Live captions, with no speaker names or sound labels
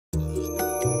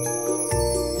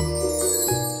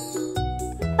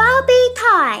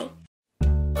Toy.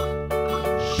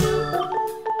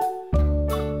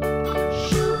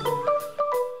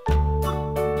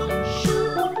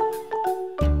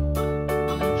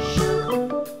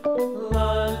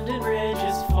 London Bridge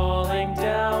is falling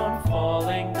down,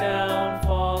 falling down,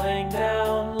 falling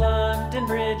down. London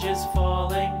Bridge is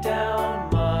falling down,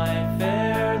 my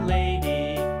fair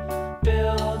lady.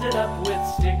 Build it up with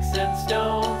sticks and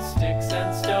stones, sticks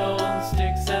and stones,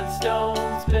 sticks and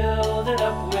stones. Build it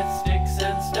up with sticks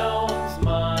and stones,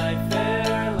 my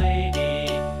fair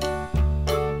lady.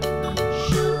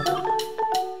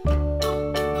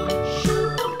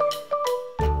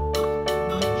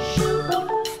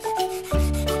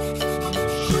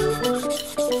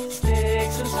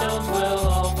 Sticks and stones will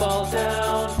all fall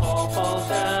down, all fall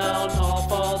down, all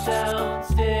fall down.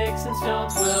 Sticks and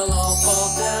stones will all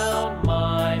fall down,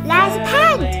 my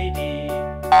fair lady.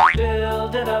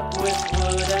 Build it up with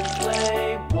wood and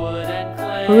clay, wood and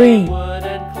clay, wood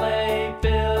and clay.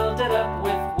 Build it up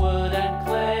with wood and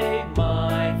clay,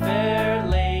 my fair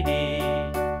lady.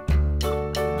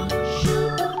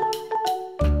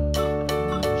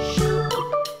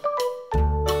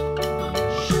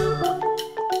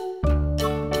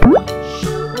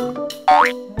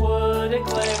 Wood and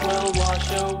clay will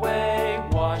wash away,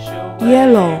 wash away,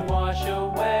 Yellow. wash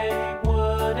away.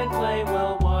 Wood and clay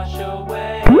will wash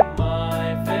away,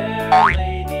 my fair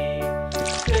lady.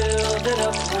 Build it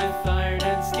up with iron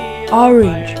and steel,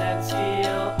 Orange. iron and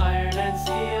steel, iron and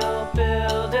steel.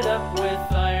 Build it up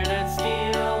with iron and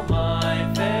steel,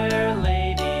 my fair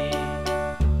lady.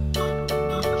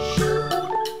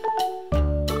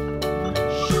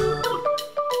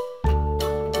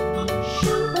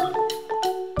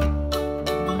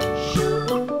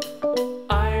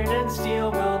 Iron and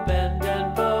steel will bend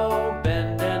and bow,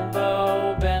 bend and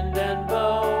bow, bend and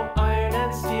bow. Iron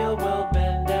and steel will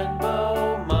bend and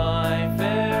bow, my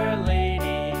fair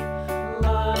lady.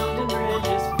 London Bridge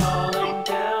is falling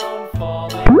down,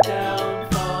 falling down,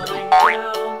 falling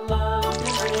down.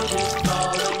 London Bridge is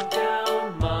falling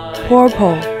down, my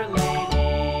Purple. fair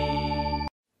lady.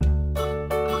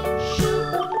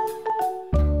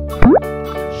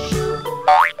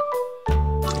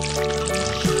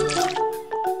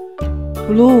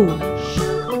 Blue.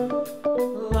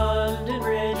 London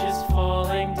Bridge is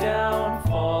falling down,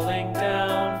 falling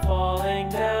down, falling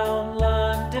down.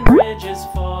 London Bridge is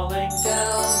falling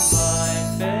down,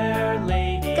 my fair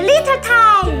lady. Glitter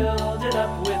time. Build it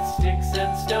up with sticks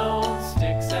and stones,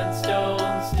 sticks and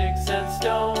stones, sticks and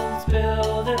stones.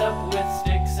 Build it up with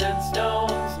sticks and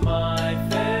stones, my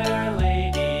fair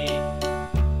lady.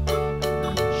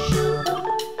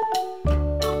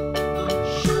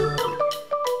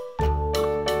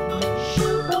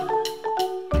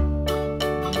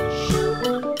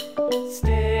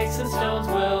 Sticks and stones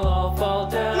will all fall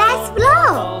down. Let's blow.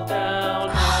 All fall down,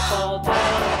 all fall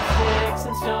down. Sticks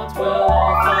and stones will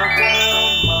all fall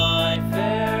down, my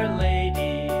fair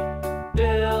lady.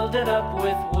 Build it up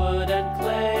with wood and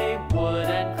clay, wood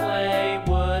and clay,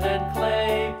 wood and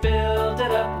clay. Build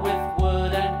it up with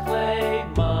wood and clay,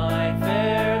 my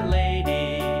fair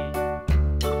lady.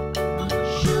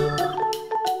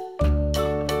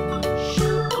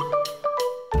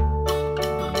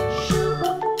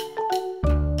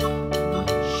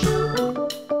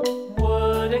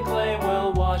 Wood and clay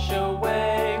will wash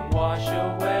away, wash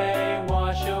away,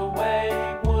 wash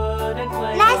away. Wood and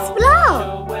clay Let's will blow.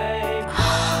 wash away,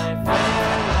 my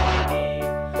fair lady.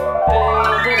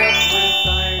 Build it up with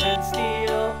iron and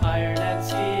steel, iron and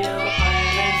steel,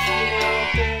 iron and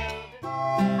steel.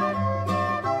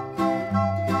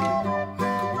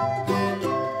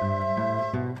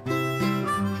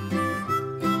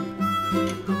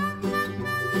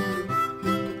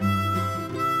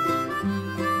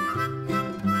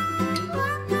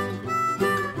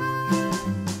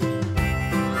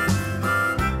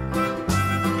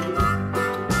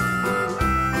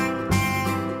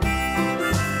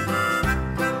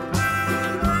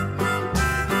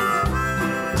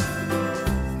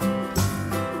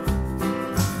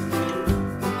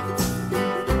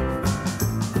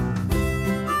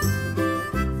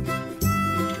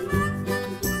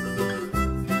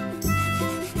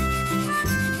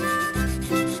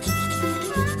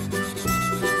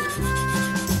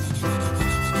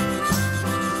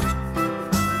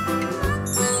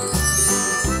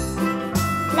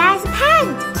 Let's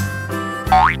paint.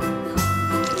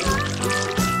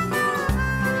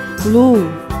 Blue.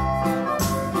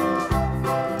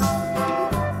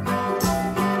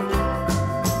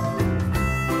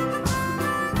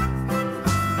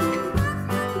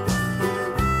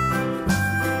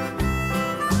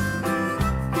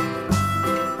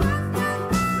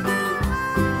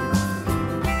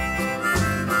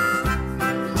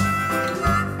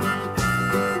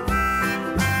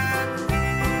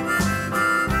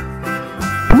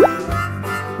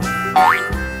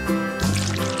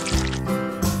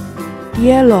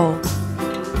 yellow,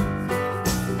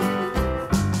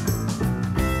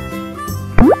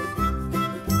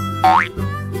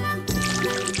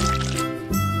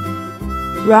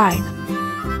 red,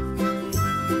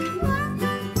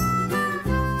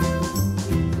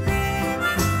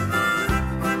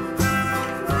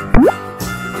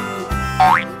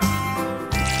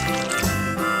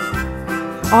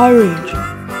 orange,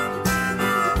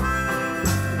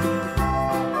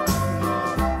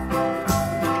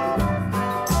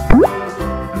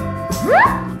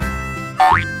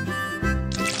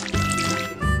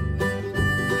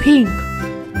 pink,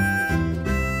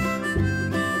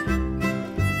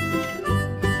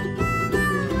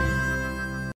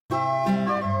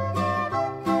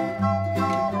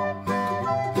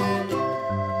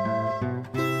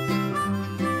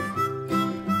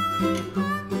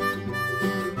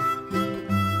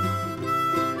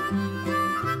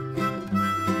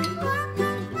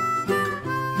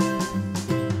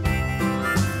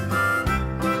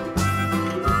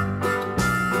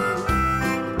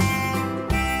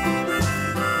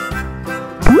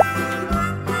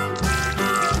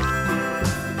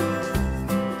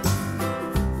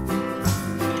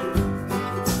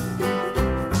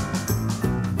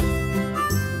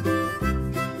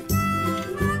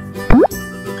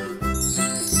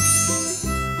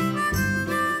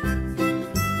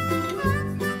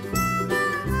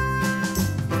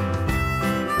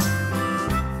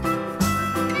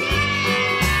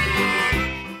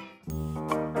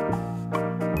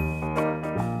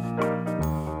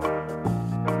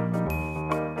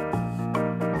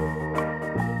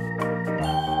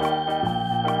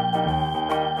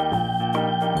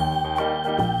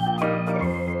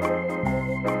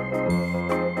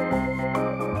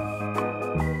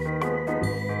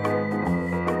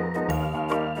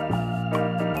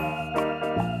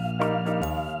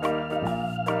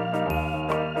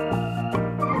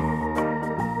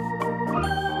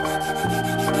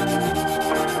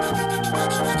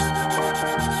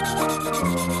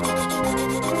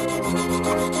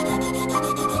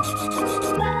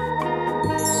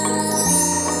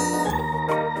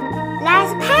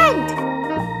 Let's paint.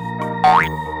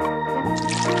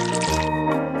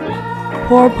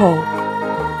 purple,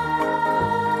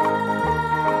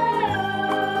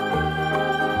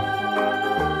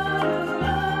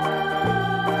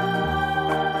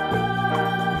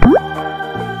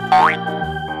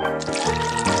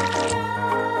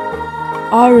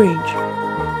 orange,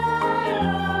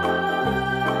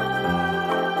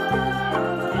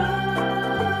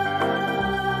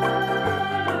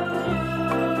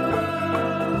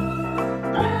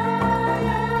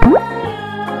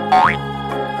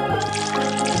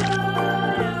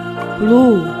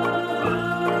 blue,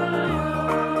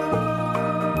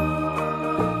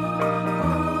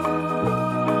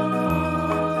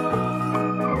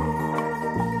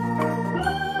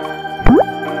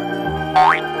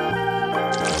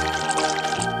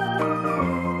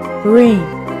 green,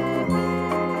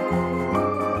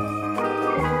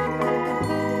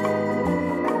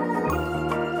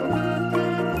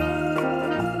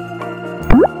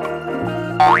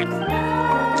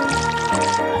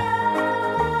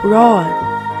 brown,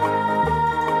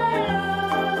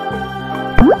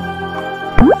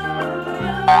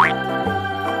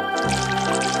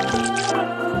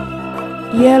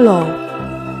 yellow,